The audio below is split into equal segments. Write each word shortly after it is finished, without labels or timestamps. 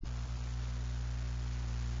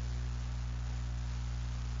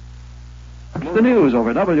The news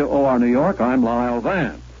over WOR New York, I'm Lyle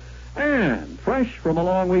Van. And fresh from a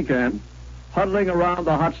long weekend, huddling around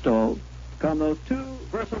the hot stove, come those two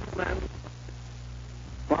versatile men,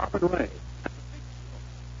 Bob and Ray.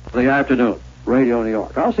 The afternoon, Radio New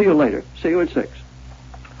York. I'll see you later. See you at 6.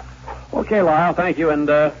 Okay, Lyle, thank you, and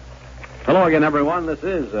hello again, everyone. This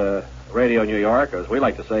is Radio New York, or as we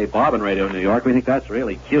like to say, Bob and Radio New York. We think that's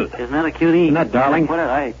really cute. Isn't that a cutie? Isn't that darling?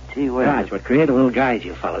 Gee whiz. Gosh, what creative little guys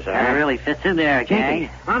you fellas are. That really fits in there, gang.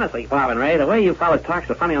 Honestly, Bob and Ray, the way you fellas talk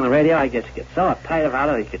so funny on the radio, I just get so uptight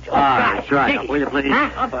about it. That's right. Will you please?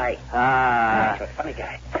 Oh, boy. Funny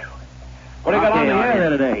guy. What do you got on the air there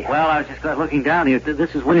today? Well, I was just looking down here.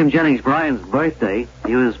 This is William Jennings Bryan's birthday.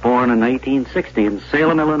 He was born in 1860 in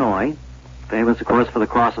Salem, Illinois. Famous, of course, for the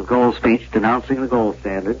Cross of Gold speech denouncing the gold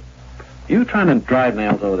standard. You trying to drive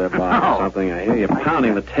nails over there, Bob, or something? I hear you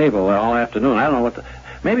pounding the table all afternoon. I don't know what the...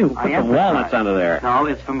 Maybe we'll put some walnuts under there. No,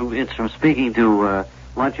 it's from speaking to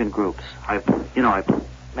luncheon groups. I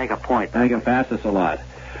make a point. I can pass this a lot.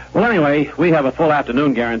 Well, anyway, we have a full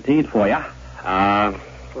afternoon guaranteed for you.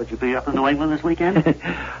 Would you be up in New England this weekend?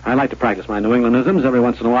 I like to practice my New Englandisms every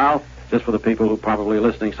once in a while, just for the people who are probably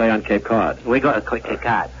listening, say, on Cape Cod. We go to Cape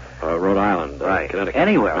Cod. Rhode Island, right. Connecticut.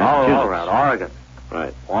 Anywhere, all around. Oregon.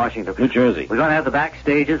 Right. Washington. New Jersey. We're going to have the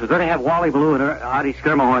backstages. We're going to have Wally Ballou and Artie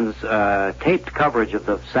Skirmahorn's taped coverage of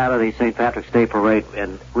the Saturday St. Patrick's Day Parade.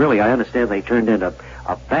 And really, I understand they turned in a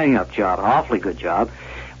bang-up job, an awfully good job.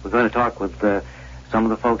 We're going to talk with some of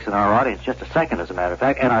the folks in our audience just a second, as a matter of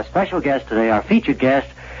fact. And our special guest today, our featured guest,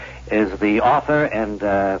 is the author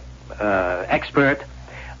and expert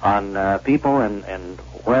on people and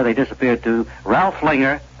where they disappeared to, Ralph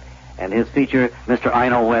Flinger, and his feature, Mr. I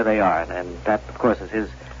Know Where They Are. And that, of course, is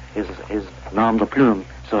his nom de plume,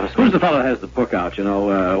 so to speak. Who's the fellow that has the book out,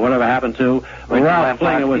 Whatever Happened to? Well, Ralph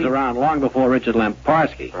Flinger was around long before Richard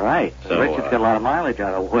Lamparski. Right. So, Richard's got a lot of mileage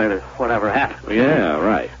out of whatever happened. Yeah,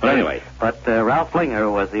 right. But anyway. But Ralph Flinger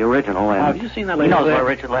was the original. And have you seen that lady? He knows where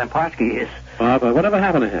Richard Lamparski is. Whatever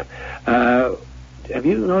happened to him? Have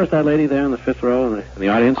you noticed that lady there in the fifth row in the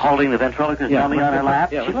audience? Holding the ventriloquist dummy on her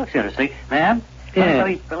lap? Yeah, she looks interesting. Ma'am?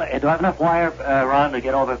 Yeah. Do I have enough wire, Ron, to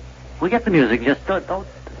get over? We get the music. Just don't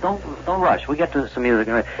rush. We get to some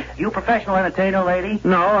music. You a professional entertainer, lady?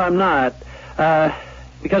 No, I'm not.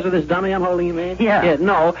 Because of this dummy I'm holding, you mean? Yeah.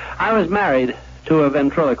 No, I was married to a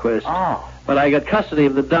ventriloquist. Oh. But I got custody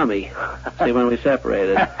of the dummy. See, when we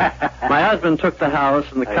separated. My husband took the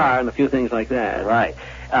house and the car and a few things like that. Right.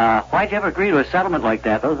 Why'd you ever agree to a settlement like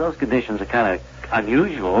that? Those conditions are kind of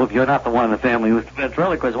unusual. If you're not the one in the family who's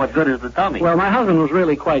ventriloquist, what good is the dummy? Well, my husband was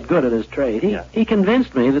really quite good at his trade. He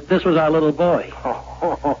convinced me that this was our little boy.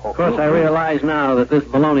 Of course, I realize now that this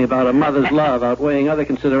baloney about a mother's love outweighing other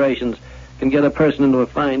considerations can get a person into a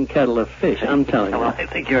fine kettle of fish, I'm telling you. Well, I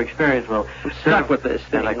think your experience will serve with this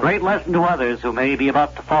thing. And a great lesson to others who may be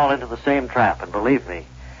about to fall into the same trap. And believe me,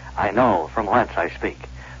 I know from whence I speak.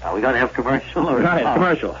 Now, we got to have commercial. Right,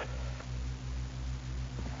 commercial.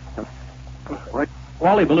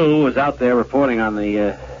 Wally Ballou was out there reporting on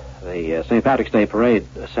the St. Patrick's Day Parade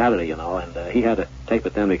Saturday, and he had to tape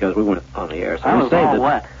it then because we weren't on the air. So we saved it.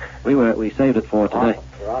 Wet. We saved it for today.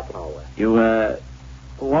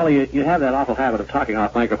 Wally, you have that awful habit of talking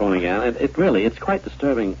off microphone again. It's quite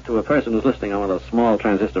disturbing to a person who's listening on one of those small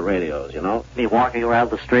transistor radios, Me walking around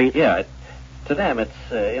the street? Yeah. To them, it's,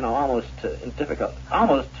 almost difficult,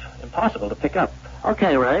 almost impossible to pick up.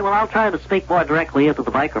 Okay, Ray. Well, I'll try to speak more directly into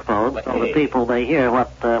the microphone so the people may hear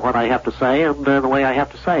what I have to say and the way I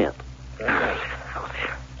have to say it.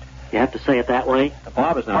 You have to say it that way?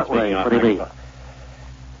 Bob is not speaking off What do you mean?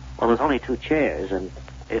 Well, there's only 2 chairs, and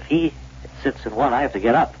if he sits in one, I have to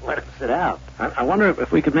get up and let him sit down. I wonder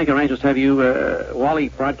if we could make arrangements to have you, Wally,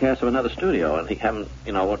 broadcast from another studio and have him,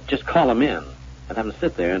 just call him in and have him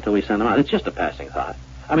sit there until we send him out. It's just a passing thought.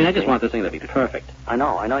 I mean, I just want this thing to be perfect. I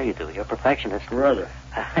know you do. You're a perfectionist. Brother.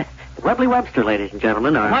 Webley Webster, ladies and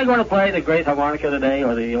gentlemen. Am I going to play the great harmonica today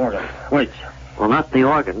or the organ? Which? Well, not the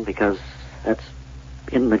organ, because that's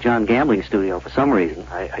in the John Gambling studio for some reason.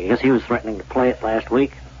 I guess he was threatening to play it last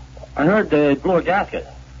week. I heard they blew a gasket.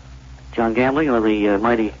 John Gambling or the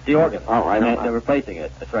mighty... The organ. Oh, I know. They're replacing it.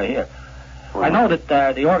 It's right here. Well, I know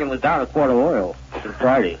that the organ was down at Port Royal on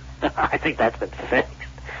Friday. I think that's been fixed.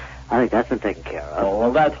 I think that's been taken care of. Oh,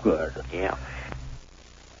 well, that's good. Yeah.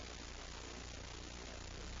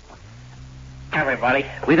 Everybody.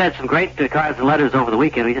 We've had some great cards and letters over the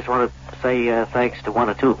weekend. We just want to say thanks to one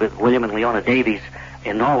or two, William and Leona Davies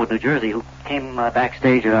in Norwood, New Jersey, who came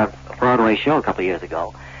backstage at our Broadway show a couple of years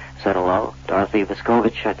ago. Said hello. Dorothy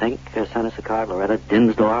Viskovich, I think, sent us a card. Loretta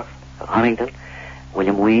Dinsdorf of Huntington.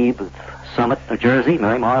 William Weeb of Summit, New Jersey,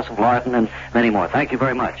 Mary Morris of Lawton, and many more. Thank you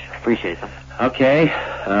very much. Appreciate them. Okay.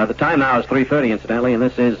 The time now is 3:30, incidentally, and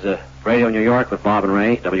this is Radio New York with Bob and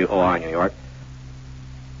Ray, WOR New York.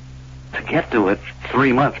 To get to it,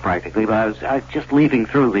 3 months practically, but I was just leafing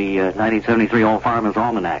through the 1973 Old Farmer's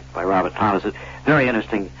Almanac by Robert Thomas. A very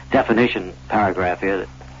interesting definition paragraph here that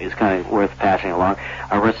is kind of worth passing along.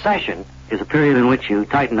 A recession is a period in which you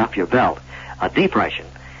tighten up your belt. A depression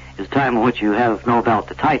is a time in which you have no belt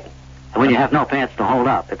to tighten. And when you have no pants to hold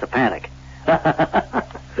up, it's a panic.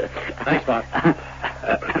 Thanks, Bob.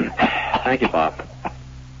 Thank you, Bob.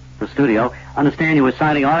 The studio. Understand you were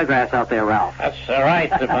signing autographs out there, Ralph. That's all right,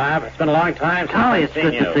 Bob. It's been a long time since Golly, I've it's seen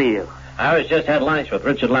good you. to see you. I was just had lunch with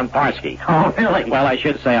Richard Lemparski. Oh, really? Well, I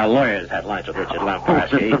should say our lawyers had lunch with Richard There's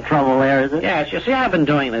Lemparski. some trouble there, is it? Yes, you see, I've been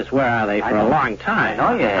doing this, Where Are They, for a long time.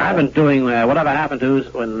 I know you have. I've been doing Whatever Happened to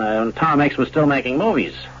when Tom X was still making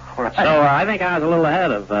movies. Right. So I think I was a little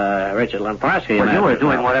ahead of Richard Lemparski. Well, you were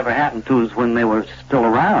doing Whatever Happened to us when they were still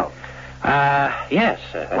around. Yes.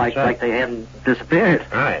 That's Like right. they hadn't disappeared.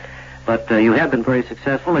 Right. But you have been very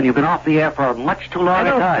successful, and you've been off the air for much too long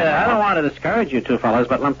a time. I don't want to discourage you two fellas,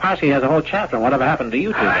 but Lemparski has a whole chapter on Whatever Happened to you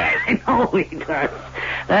two guys. I know he does.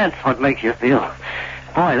 That's what makes you feel.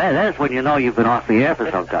 Boy, that's when you know you've been off the air for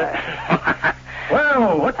some time.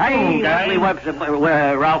 Well, what's Hey, Leslie Webster,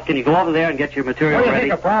 Ralph, can you go over there and get your material What do you ready?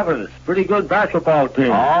 think of Providence? Pretty good basketball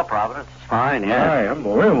team. Oh, Providence is fine, yeah. Aye,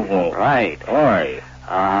 unbelievable. Right.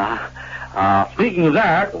 Aye. Speaking of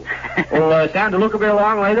that, will Sam DeLuca be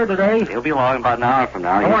along later today? He'll be along about an hour from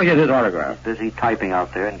now. I want to get his autograph. He's busy typing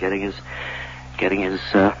out there and getting his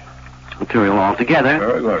material all together.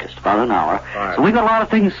 Very good. Just about an hour. Right. So we've got a lot of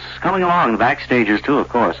things coming along, the backstages too, of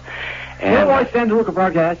course. You don't watch Sam DeLuca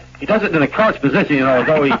broadcast? He does it in a crouch position, as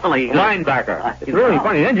though he's a Really? linebacker. It's really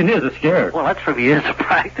funny. The engineers are scared. Well, that's from years of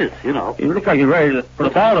practice, He looks like he's ready for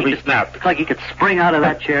the ball to be snapped. It's like he could spring out of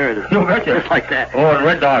that chair. You betcha. Just like that. Oh, and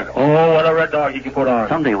Red Dog. Oh, what a Red Dog you can put on.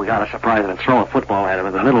 Someday we got to surprise him and throw a football at him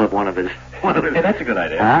in the middle of one of his... Hey, that's a good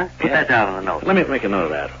idea. Huh? Put that down on the note. Let me make a note of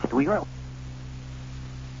that. Do we go?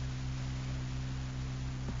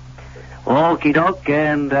 Okie doke,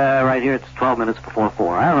 and right here it's 12 minutes before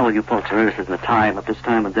 4. I don't know if you folks are interested in the time at this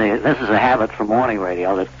time of day. This is a habit from morning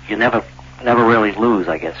radio that you never really lose,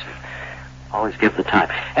 I guess. Always give the time.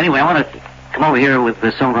 Anyway, I want to come over here with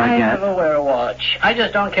this song I I got. never wear a watch. I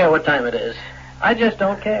just don't care what time it is. I just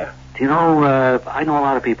don't care. Do you know, I know a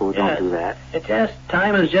lot of people who Yes. don't do that.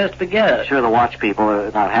 Time is just forget it. Sure, the watch people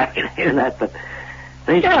are not happy to hear that, but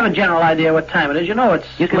they You have a general idea what time it is. You know it's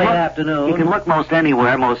You can late look- afternoon. You can look most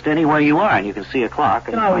anywhere you are, and you can see a clock.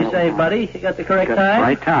 You can always say, buddy, you got the correct time.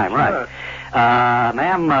 Right time, right.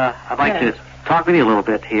 Ma'am, I'd like Yes. to talk with you a little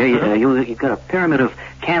bit here. You've got a pyramid of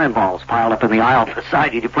cannonballs piled up in the aisle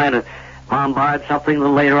beside you. Do you plan to bombard something a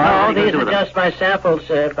little later on? What Oh, are you gonna these do are with them? just my samples.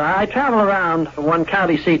 I travel around from one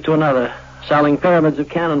county seat to another, selling pyramids of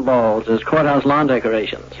cannonballs as courthouse lawn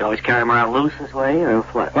decorations. You always carry them around loose this way, or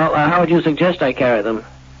what? Well, how would you suggest I carry them?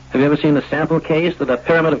 Have you ever seen the sample case that a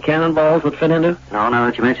pyramid of cannonballs would fit into? No, now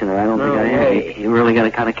that you mention it, I don't think I have. way. You really got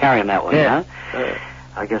to kind of carry them that way, Yeah. huh?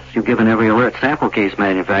 I guess you've given every alert sample case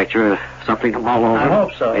manufacturer something to mull over. I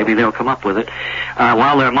hope so. Maybe they'll come up with it.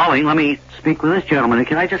 While they're mulling, let me speak with this gentleman.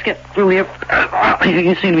 Can I just get through here?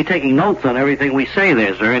 You seem to be taking notes on everything we say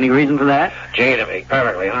there. Is there any reason for that? Gee, to be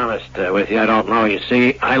perfectly honest with you, I don't know. You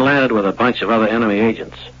see, I landed with a bunch of other enemy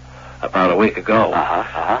agents about a week ago.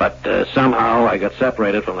 But somehow I got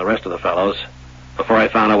separated from the rest of the fellows before I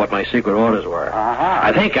found out what my secret orders were.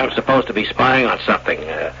 I think I'm supposed to be spying on something,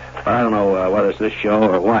 but I don't know whether it's this show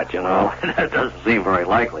or what, That doesn't seem very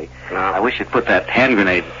likely. No. I wish you'd put that hand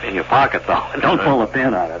grenade in your pocket, though. Don't pull a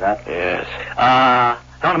pin on it, huh? Yes.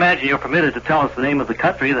 Don't imagine you're permitted to tell us the name of the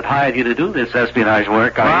country that hired you to do this espionage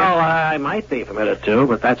work, are Well, I might be permitted to,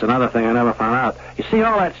 but that's another thing I never found out. You see,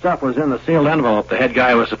 all that stuff was in the sealed envelope the head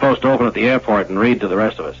guy was supposed to open at the airport and read to the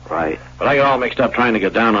rest of us. you? Right. But I got all mixed up trying to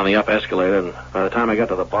get down on the up escalator, and by the time I got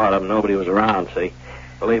to the bottom, nobody was around, see?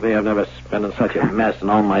 Believe me, I've never been in such a mess in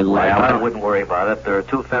all my life. Well, I wouldn't worry about it. There are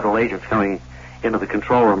 2 federal agents coming into the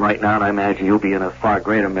control room right now, and I imagine you'll be in a far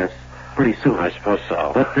greater mess pretty soon. I suppose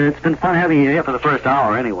so. But it's been fun having you here for the first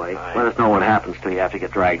hour anyway. Right. Let us know what happens to you after you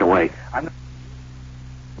get dragged away.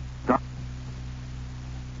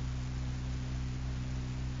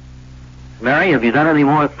 Mary, have you done any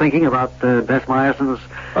more thinking about Bess Meyerson's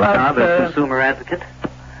job as consumer advocate?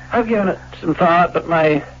 I've given it some thought, but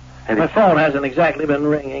my phone hasn't exactly been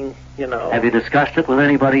ringing, Have you discussed it with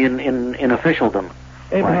anybody in officialdom?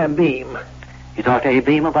 Abraham Beam. You talked to A.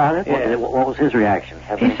 Beam about it? Yeah. What was his reaction?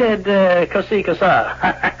 He said, Kosi Kosa.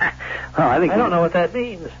 Oh, I I don't know what that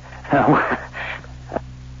means.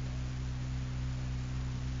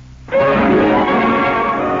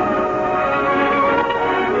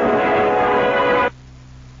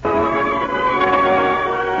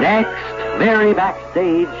 Mary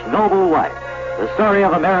Backstage, Noble Wife, the story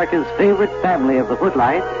of America's favorite family of the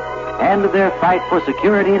footlights and of their fight for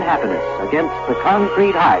security and happiness against the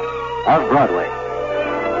concrete heart of Broadway.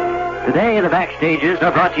 Today, the Backstages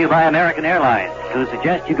are brought to you by American Airlines, who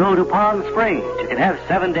suggest you go to Palm Springs. You can have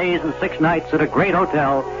 7 days and 6 nights at a great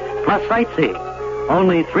hotel, plus sightseeing.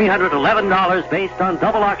 Only $311 based on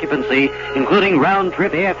double occupancy, including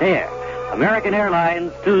round-trip airfare. American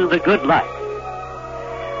Airlines to the good life.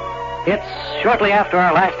 It's shortly after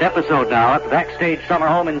our last episode now at the Backstage summer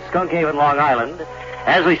home in Skunk Haven, Long Island,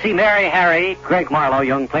 as we see Mary, Harry, Greg Marlowe,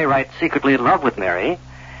 young playwright secretly in love with Mary,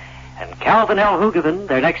 and Calvin L. Hoogovan,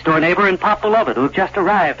 their next-door neighbor, and Pop Beloved, who have just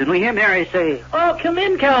arrived. And we hear Mary say, "Oh, come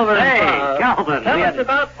in, Calvin." "Hey, Calvin. Tell us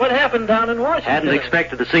about what happened down in Washington." Hadn't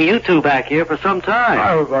expected to see you two back here for some time.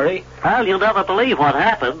 Hi, everybody. Well, you'll never believe what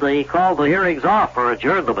happened. They called the hearings off, or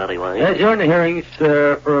adjourned them anyway. They adjourned the hearings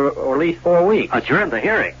for at least 4 weeks. Adjourned the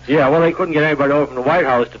hearings? Yeah, well, they couldn't get anybody over from the White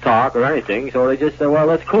House to talk or anything, so they just said, well,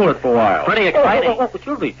 let's cool it for a while. Pretty exciting.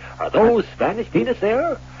 Excuse me. Are those Spanish peanuts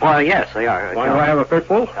there? Well, yes, they are. Why do I have a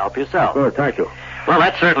fistful? Help yourself. Good, thank you. Well,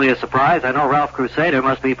 that's certainly a surprise. I know Ralph Crusader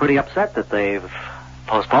must be pretty upset that they've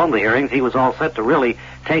postponed the hearings. He was all set to really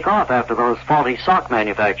take off after those faulty sock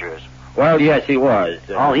manufacturers. Well, yes, he was.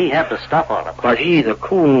 He had the stuff on him. But he's a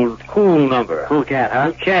cool number. Cool cat, huh?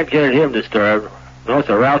 You can't get him disturbed. No,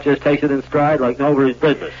 sir, Ralph just takes it in stride like nobody's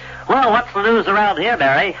business. Well, what's the news around here,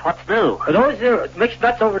 Mary? What's new? Are those mixed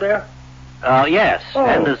nuts over there? Yes. Oh.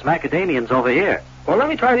 And there's macadamians over here. Well, let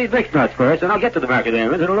me try these mixed nuts first, and I'll get to the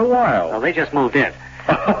macadamians in a little while. Well, they just moved in.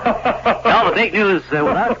 Well, the big news with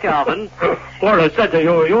us, Calvin. What a sense of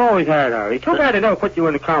you always had, Harry. Too bad they never put you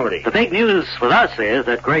into comedy. The big news with us is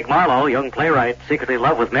that Greg Marlowe, young playwright secretly in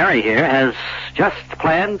love with Mary here, has just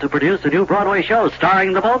planned to produce a new Broadway show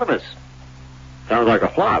starring the both of us. Sounds like a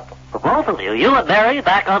flop. The both of you? You and Mary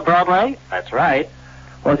back on Broadway? That's right.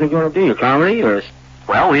 What's it going to be, a comedy or...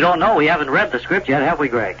 Well, we don't know. We haven't read the script yet, have we,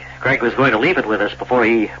 Greg? Greg was going to leave it with us before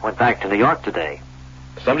he went back to New York today.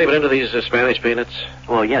 Somebody been into these Spanish peanuts?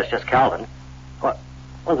 Well, yes, just Calvin. What?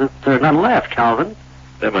 Well, there are none left, Calvin.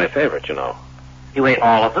 They're my favorite, you know. You ate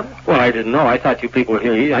all of them? Well, I didn't know. I thought you people were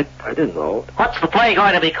here. I didn't know. What's the play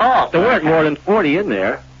going to be called? There weren't more than 40 in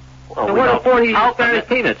there. Well, there weren't 40 Spanish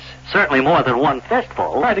peanuts. Certainly more than one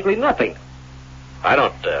fistful. Practically nothing. I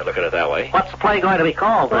don't look at it that way. What's the play going to be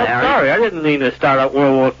called, Well, Harry? sorry, I didn't mean to start up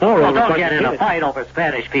World War IV. Well, don't get in a fight over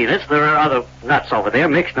Spanish peanuts. There are other nuts over there,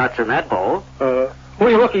 mixed nuts in that bowl. What are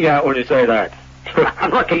you looking at when you say that?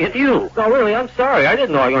 I'm looking at you. No, really, I'm sorry. I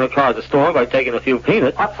didn't know I was going to cause a storm by taking a few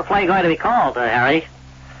peanuts. What's the play going to be called, Harry?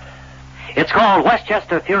 It's called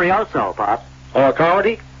Westchester Furioso, Pop. Oh, a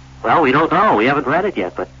comedy? Well, we don't know. We haven't read it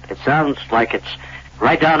yet, but it sounds like it's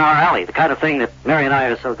right down our alley, the kind of thing that Mary and I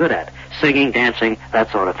are so good at. Singing, dancing,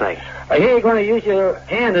 that sort of thing. I hear you're going to use your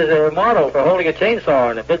hand as a model for holding a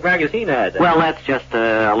chainsaw in a big magazine ad. Well, that's just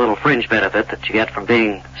a little fringe benefit that you get from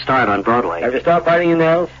being starred on Broadway. Have you stopped biting your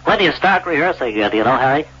nails? When do you start rehearsing, do you know,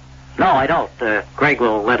 Harry? No, I don't. Greg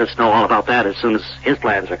will let us know all about that as soon as his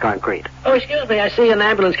plans are concrete. Oh, excuse me. I see an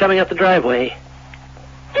ambulance coming up the driveway.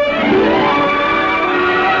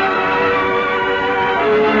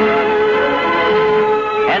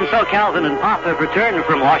 And so Calvin and Pop have returned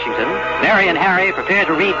from Washington. Mary and Harry prepare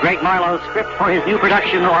to read Greg Marlowe's script for his new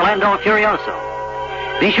production, Orlando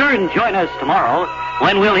Furioso. Be sure and join us tomorrow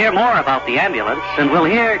when we'll hear more about the ambulance, and we'll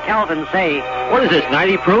hear Calvin say, "What is this,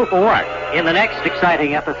 90 proof or what?" in the next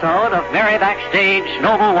exciting episode of Mary Backstage,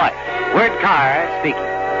 Noble Wife. Word Carr speaking.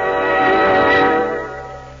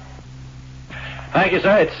 Thank you,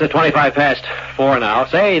 sir. It's 25 past 4 now.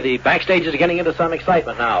 Say, the Backstage is getting into some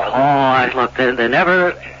excitement now. Oh, look, they're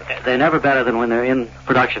never better than when they're in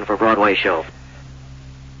production for a Broadway show.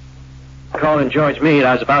 Calling George Meade,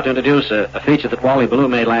 I was about to introduce a feature that Wally Ballou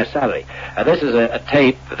made last Saturday. This is a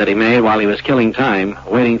tape that he made while he was killing time,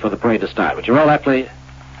 waiting for the parade to start. Would you roll that, please?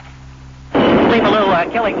 Wally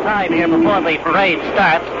Ballou killing time here before the parade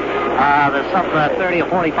starts. There's some 30 or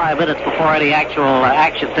 45 minutes before any actual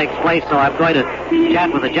action takes place, so I'm going to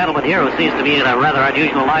chat with a gentleman here who seems to be in a rather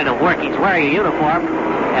unusual line of work. He's wearing a uniform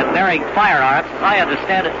and bearing firearms. I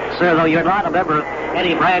understand it, sir, though you're not a member of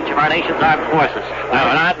any branch of our nation's armed forces. No,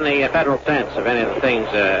 not in the federal sense of any of the things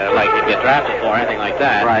like you get drafted for, anything like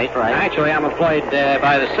that. Right. Actually, I'm employed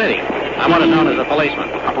by the city. I'm what is known as a policeman.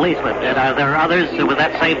 A policeman. And are there others with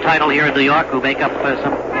that same title here in New York who make up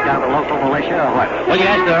some take out the local militia or what? Well,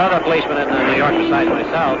 yes, there are other policemen in New York besides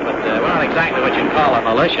myself, but we're not exactly what you'd call a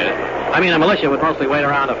militia. I mean, a militia would mostly wait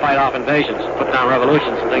around to fight off invasions, put down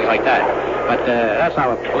revolutions and things like that. But that's not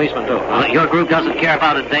what policemen do. Your group doesn't care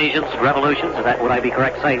about invasions, revolutions? Would I be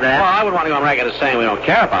correct saying that? Well, I wouldn't want to go on record as saying we don't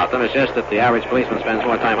care about them. It's just that the average policeman spends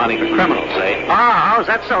more time hunting for criminals, see? How's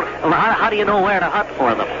that so? Well, how do you know where to hunt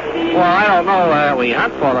for them? Well, I don't know where we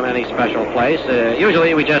hunt for them in any special place.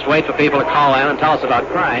 Usually we just wait for people to call in and tell us about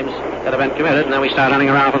crimes that have been committed, and then we start hunting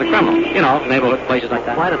around for the criminals. You know, neighborhood places like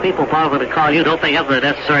that. Why do people bother to call you? Don't they have the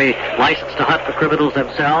necessary license to hunt for criminals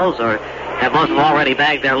themselves, or have most of them already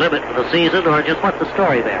bagged their limit for the season, or just what's the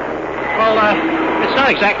story there? Well, it's not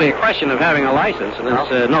exactly a question of having a license, and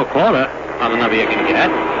there's no quota on the number you can get.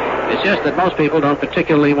 It's just that most people don't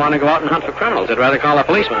particularly want to go out and hunt for criminals. They'd rather call a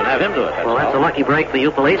policeman and have him do it. That's a lucky break for you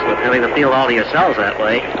policemen, having the field all to yourselves that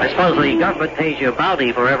way. I suppose the government pays you a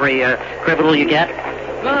bounty for every criminal you get?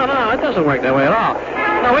 No, it doesn't work that way at all.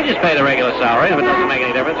 No, we just pay the regular salary, and if it doesn't make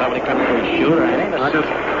any difference how many criminals we shoot or anything. Well, it just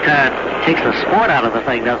takes the sport out of the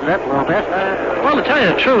thing, doesn't it, a little bit? Well, to tell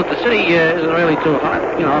you the truth, the city isn't really too hot,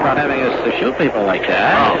 about having us shoot people like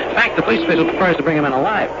that. Oh. In fact, the police official prefers to bring them in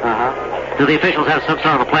alive. Do the officials have some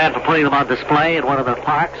sort of a plan for putting them on display in one of the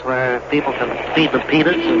parks where people can feed them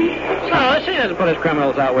peanuts? No, the city doesn't put its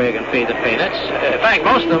criminals out where you can feed the peanuts. In fact,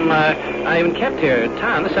 most of them aren't even kept here in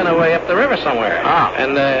town. They send them away up the river somewhere.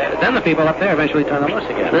 And then the people up there eventually turn them loose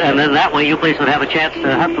again. And then that way you police would have a chance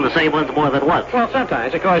to hunt for the same ones more than once. Well,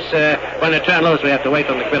 sometimes. Of course, when they're turned loose, we have to wait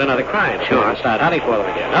for them to commit another crime. Sure. And start hunting for them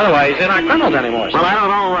again. Otherwise, they're not criminals anymore. Well, I don't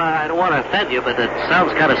know. I don't want to offend you, but it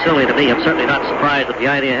sounds kind of silly to me. I'm certainly not surprised that the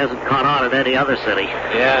idea hasn't caught on in any other city.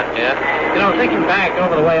 Yeah. Thinking back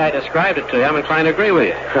over the way I described it to you, I'm inclined to agree with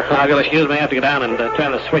you. Now, if you'll excuse me, I have to go down and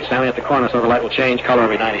turn the switch down at the corner so the light will change color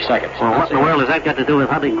every 90 seconds. Well, what in the world has that got to do with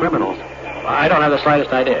hunting criminals? I don't have the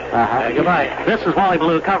slightest idea. Goodbye. This is Wally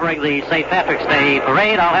Ballou covering the St. Patrick's Day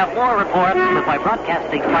parade. I'll have more reports with my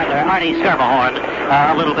broadcasting partner, Artie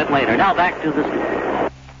Schermerhorn, a little bit later. Now back to the studio.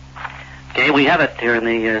 Okay, we have it here in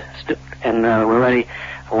the and we're ready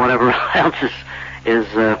for whatever else is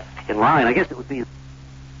in line. I guess it would be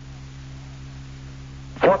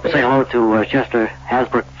say hello to Chester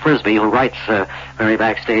Hasbrook Frisbee, who writes Mary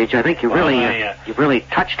Backstage. I think you've really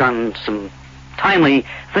touched on some timely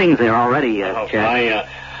things there already, Chad.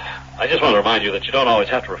 I just want to remind you that you don't always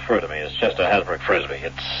have to refer to me as Chester Hasbrook Frisbee.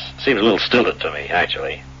 It seems a little stilted to me,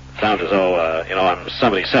 actually. It sounds as though, I'm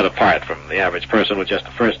somebody set apart from the average person with just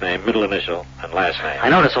a first name, middle initial, and last name. I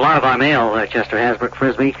notice a lot of our mail, Chester Hasbrook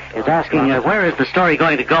Frisbee, is asking where is the story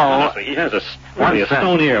going to go? Honestly, he has a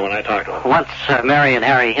stone ear when I talk to him. Once Mary and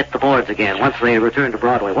Harry hit the boards again, once they return to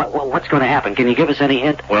Broadway, what's going to happen? Can you give us any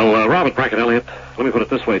hint? Well, Robert Brackett Elliott, let me put it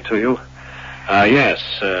this way to you. Yes,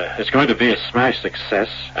 it's going to be a smash success.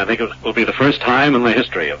 I think it will be the first time in the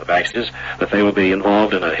history of the Baxters that they will be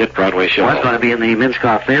involved in a hit Broadway show. Well, it's going to be in the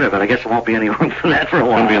Minskoff Theater, but I guess there won't be any room for that for a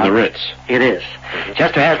while. It's going to be in the Ritz. It is.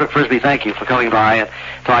 Chester Hasbrook Frisbee, thank you for coming by and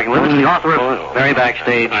talking with us. The author of Mary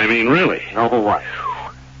Backstage. I mean, really. Noble what?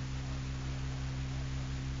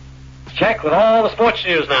 Check with all the sports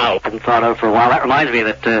news now. Hadn't thought of for a while. That reminds me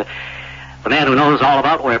that the man who knows all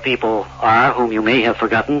about where people are, whom you may have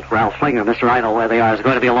forgotten, Ralph Flinger, Mr. I Know Where They Are, is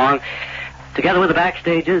going to be along, together with the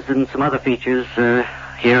Backstages and some other features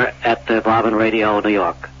here at Bobbin Radio New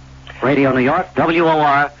York. Radio New York,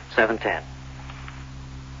 WOR 710.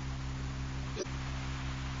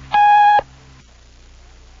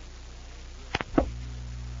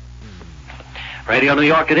 Radio New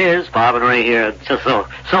York it is. Bob and Ray here. Just so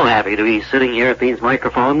happy to be sitting here at these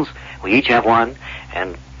microphones. We each have one,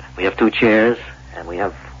 and we have 2 chairs, and we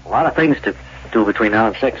have a lot of things to do between now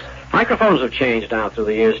and 6. Microphones have changed now through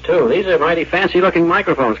the years, too. These are mighty fancy-looking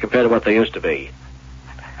microphones compared to what they used to be.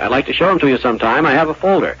 I'd like to show them to you sometime. I have a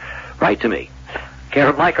folder. Write to me. Care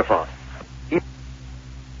of Microphone.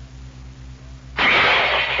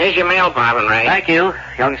 Here's your mail, Bob and Ray. Thank you.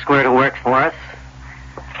 Young squirt who works for us.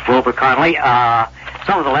 Wilbur Connolly.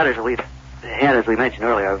 Some of the letters that we've had, as we mentioned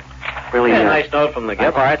earlier, really... a nice note from the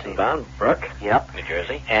Gephardts in Bound Brook. Yep. New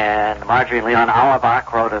Jersey. And Marjorie and Leon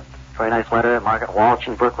Auerbach wrote a very nice letter. Margaret Walsh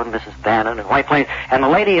in Brooklyn, Mrs. Bannon in White Plains. And the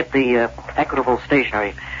lady at the Equitable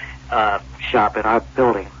Stationery shop in our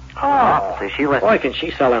building. Oh. So she left. Boy, can she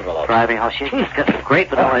sell envelopes. Driving home. She's got some great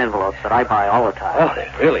vanilla envelopes that I buy all the time.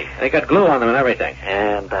 Oh, really? They got glue on them and everything.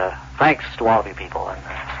 And thanks to all of you people. And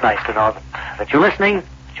it's nice to know that you're listening,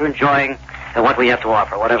 that you're enjoying what we have to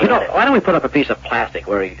offer, whatever it is. Why don't we put up a piece of plastic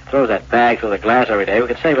where he throws that bag through the glass every day? We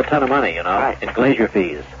could save a ton of money, Right. in glazier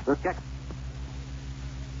fees.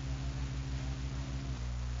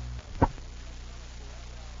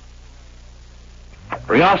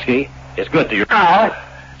 Ryovsky is good to you. Now,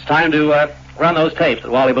 it's time to run those tapes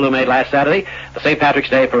that Wally Ballou made last Saturday, the St. Patrick's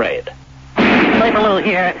Day Parade. Wally Ballou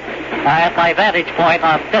here at my vantage point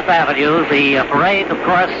on Fifth Avenue. The parade, of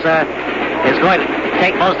course, is going to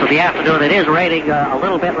take most of the afternoon. It is raining a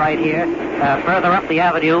little bit right here. Further up the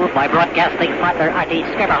avenue, my broadcasting partner, Artie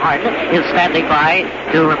Skerberhard, is standing by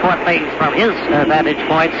to report things from his vantage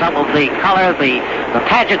point. Some of the color, the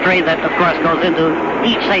pageantry that, of course, goes into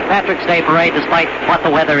each St. Patrick's Day parade, despite what the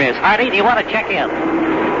weather is. Artie, do you want to check in?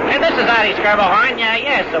 And this is Artie Skerberhorn.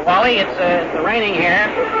 Yes, Wally, it's raining here.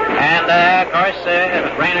 And, of course,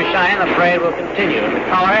 rain or shine, the parade will continue. The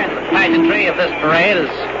color and the pageantry of this parade is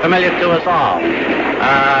familiar to us all.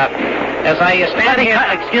 As I stand here...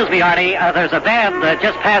 Excuse me, Artie. There's a band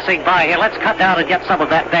just passing by here. Let's cut down and get some of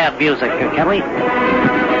that band music, can we?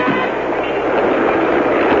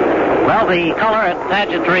 Well, the color and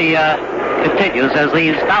pageantry continues as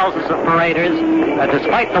these thousands of paraders,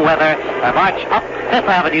 despite the weather, march up Fifth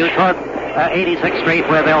Avenue toward 86th Street,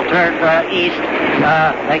 where they'll turn east,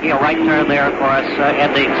 making a right turn there, of course,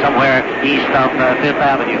 ending somewhere east of Fifth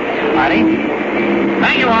Avenue. Artie?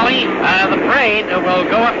 Thank you, Wally. The parade will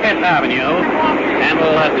go up Fifth Avenue and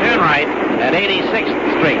will turn right at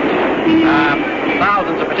 86th Street.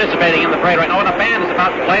 Thousands are participating in the parade right now, and the band is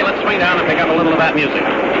about to play. Let's swing down and pick up a little of that music.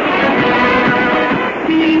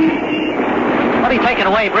 Let me take it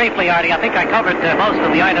away briefly, Artie. I think I covered most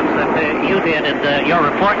of the items that you did in your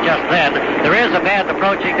report just then. There is a band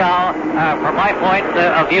approaching now. From my point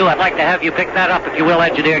of view, I'd like to have you pick that up, if you will,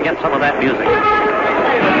 engineer, get some of that music.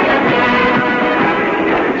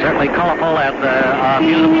 Certainly colorful and a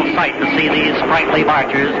beautiful sight to see these sprightly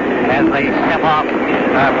marchers as they step off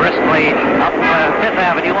briskly up Fifth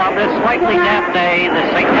Avenue on this slightly damp day, this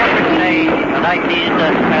St. Patrick's Day,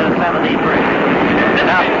 1973.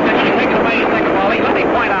 Now, as you take it away, Wally, let me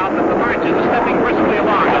point out that the marchers are stepping briskly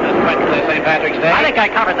along on this wet St. Patrick's Day. I think I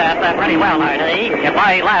covered that pretty well, Artie, in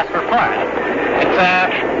my last report. It's,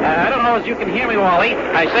 I don't know as you can hear me, Wally.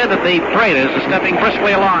 I said that the paraders are stepping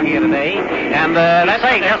briskly along here today, and that's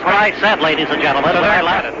saying just what I said, ladies and gentlemen. So they're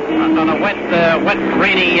on a wet,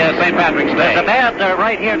 rainy St. Patrick's Day. There's a band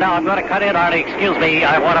right here now. I'm going to cut in, Artie. Excuse me.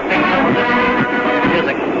 I want to pick some of this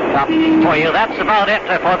music up for you. That's about it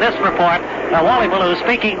for this report. Wally Ballou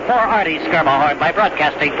speaking for Artie Skerberhorn, my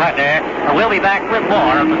broadcasting partner. We'll be back with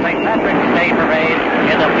more of the St. Patrick's Day parade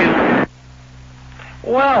in the future.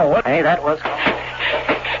 Well, what? Hey, that was...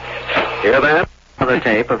 Hear that? Another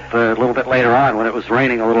tape of a little bit later on when it was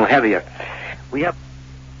raining a little heavier. We have...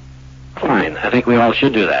 Fine. I think we all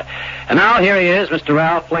should do that. And now here he is, Mr.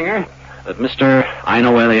 Ralph Flinger. Mr. I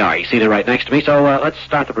know where they are. He's seated right next to me, so let's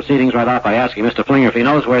start the proceedings right off by asking Mr. Flinger if he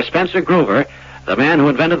knows where Spencer Groover, the man who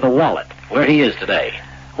invented the wallet, where he is today.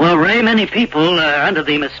 Well, Ray, many people are under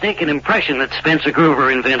the mistaken impression that Spencer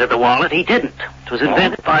Groover invented the wallet. He didn't. It was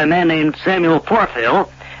invented by a man named Samuel Porfill,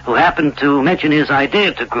 who happened to mention his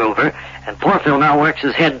idea to Groover, and Porfill now works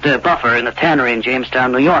as head buffer in a tannery in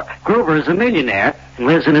Jamestown, New York. Groover is a millionaire and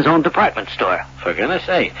lives in his own department store. For goodness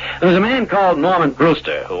sake. There was a man called Norman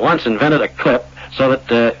Brewster who once invented a clip so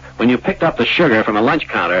that when you picked up the sugar from a lunch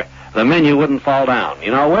counter, the menu wouldn't fall down.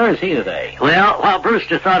 You know, where is he today? Well, while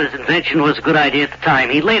Brewster thought his invention was a good idea at the time,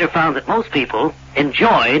 he later found that most people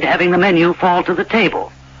enjoyed having the menu fall to the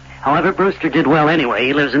table. However, Brewster did well anyway.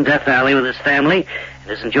 He lives in Death Valley with his family and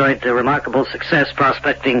has enjoyed remarkable success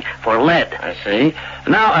prospecting for lead. I see.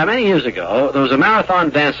 Now, many years ago, there was a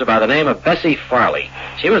marathon dancer by the name of Bessie Farley.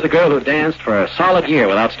 She was the girl who danced for a solid year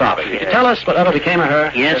without stopping. Could you tell us whatever became of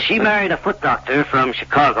her? Yes, she married a foot doctor from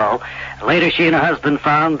Chicago. Later, she and her husband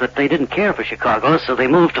found that they didn't care for Chicago, so they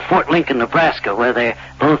moved to Fort Lincoln, Nebraska, where they're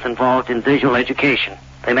both involved in visual education.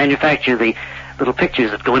 They manufacture the little pictures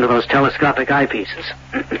that go into those telescopic eyepieces.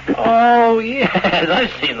 Oh, yes,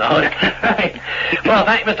 I've seen those. Right. Well,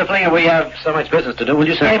 thank you, Mr. Flinger. We have so much business to do. Will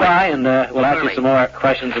you stay by, and we'll ask you some more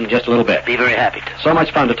questions in just a little bit. Be very happy to. So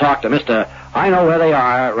much fun to talk to Mr. I know where they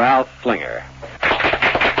are, Ralph Flinger.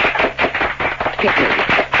 Get here.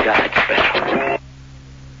 Got it.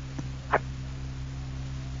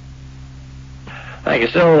 Thank you.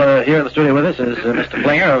 Still here in the studio with us is Mr.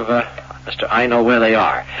 Flinger of Mr. I Know Where They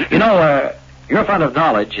Are. You know, your fund of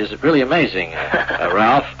knowledge is really amazing,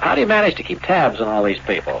 Ralph. How do you manage to keep tabs on all these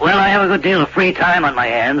people? Well, I have a good deal of free time on my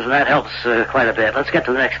hands, and that helps quite a bit. Let's get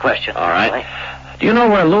to the next question. All right. Do you know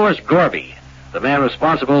where Louis Gorby, the man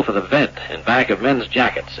responsible for the vent in back of men's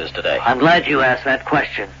jackets, is today? I'm glad you asked that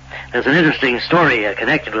question. There's an interesting story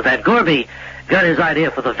connected with that. Gorby got his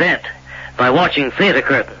idea for the vent by watching theater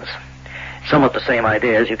curtains. Somewhat the same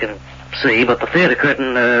idea, as you can see, but the theater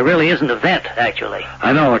curtain really isn't a vent, actually.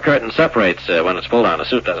 I know, a curtain separates when it's pulled down. A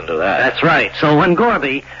suit doesn't do that. That's right. So when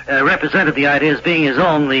Gorby represented the idea as being his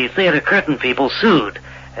own, the theater curtain people sued.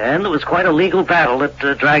 And it was quite a legal battle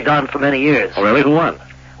that dragged on for many years. Oh, really? Who won?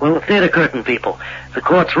 Well, the theater curtain people. The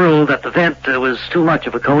courts ruled that the vent was too much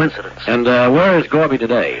of a coincidence. And where is Gorby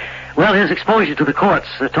today? Well, his exposure to the courts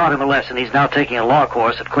taught him a lesson. He's now taking a law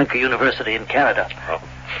course at Clinker University in Canada. Oh.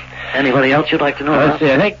 Anybody else you'd like to know about? Let's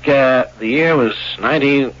see, I think the year was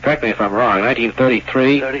correct me if I'm wrong,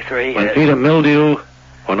 1933. 33, When yes. Peter Mildew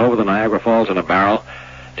went over the Niagara Falls in a barrel.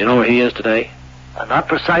 Do you know where he is today? Not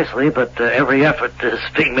precisely, but every effort is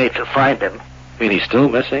being made to find him. I mean, he's still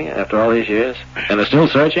missing after all these years? And they're still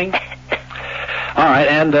searching? All right,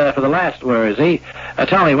 and for the last, where is he?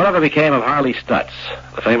 Tell me, whatever became of Harley Stutz,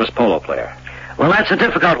 the famous polo player? Well, that's a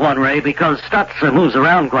difficult one, Ray, because Stutz moves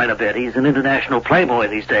around quite a bit. He's an international playboy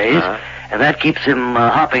these days, and that keeps him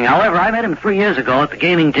hopping. However, I met him 3 years ago at the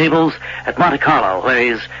gaming tables at Monte Carlo, where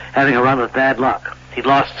he's having a run with bad luck. He'd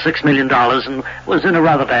lost $6 million and was in a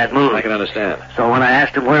rather bad mood. I can understand. So when I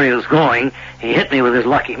asked him where he was going, he hit me with his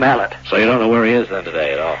lucky mallet. So you don't know where he is then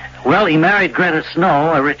today at all? Well, he married Greta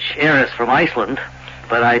Snow, a rich heiress from Iceland,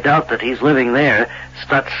 but I doubt that he's living there.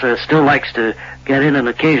 Stutz still likes to get in an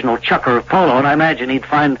occasional chukker of polo, and I imagine he'd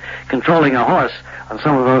find controlling a horse on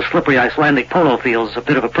some of those slippery Icelandic polo fields a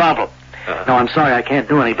bit of a problem. No, I'm sorry, I can't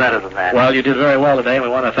do any better than that. Well, you did very well today, and we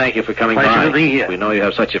want to thank you for coming by. Pleasure to be here. We know you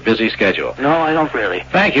have such a busy schedule. No, I don't really.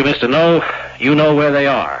 Thank you, Mr. No. You know where they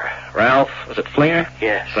are. Ralph, was it Flinger?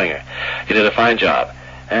 Yes. Flinger. You did a fine job.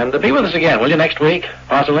 And be with us again, will you, next week,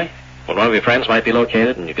 possibly? When one of your friends might be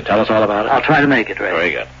located, and you can tell us all about it. I'll try to make it, Ray.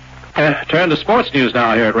 Very good. Turn to sports news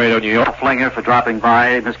now here at Radio New York. Flinger for dropping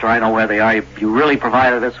by. Mr. I know where they are. You really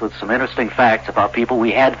provided us with some interesting facts about people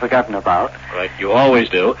we had forgotten about. Right, you always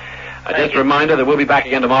do. Just a reminder that we'll be back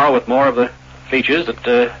again tomorrow with more of the features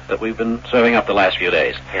that we've been serving up the last few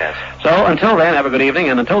days. Yes. So until then, have a good evening,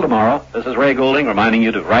 and until tomorrow, this is Ray Goulding reminding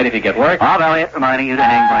you to write if you get work. Bob Elliott reminding you to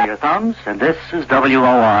hang by your thumbs, and this is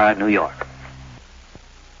WOR New York.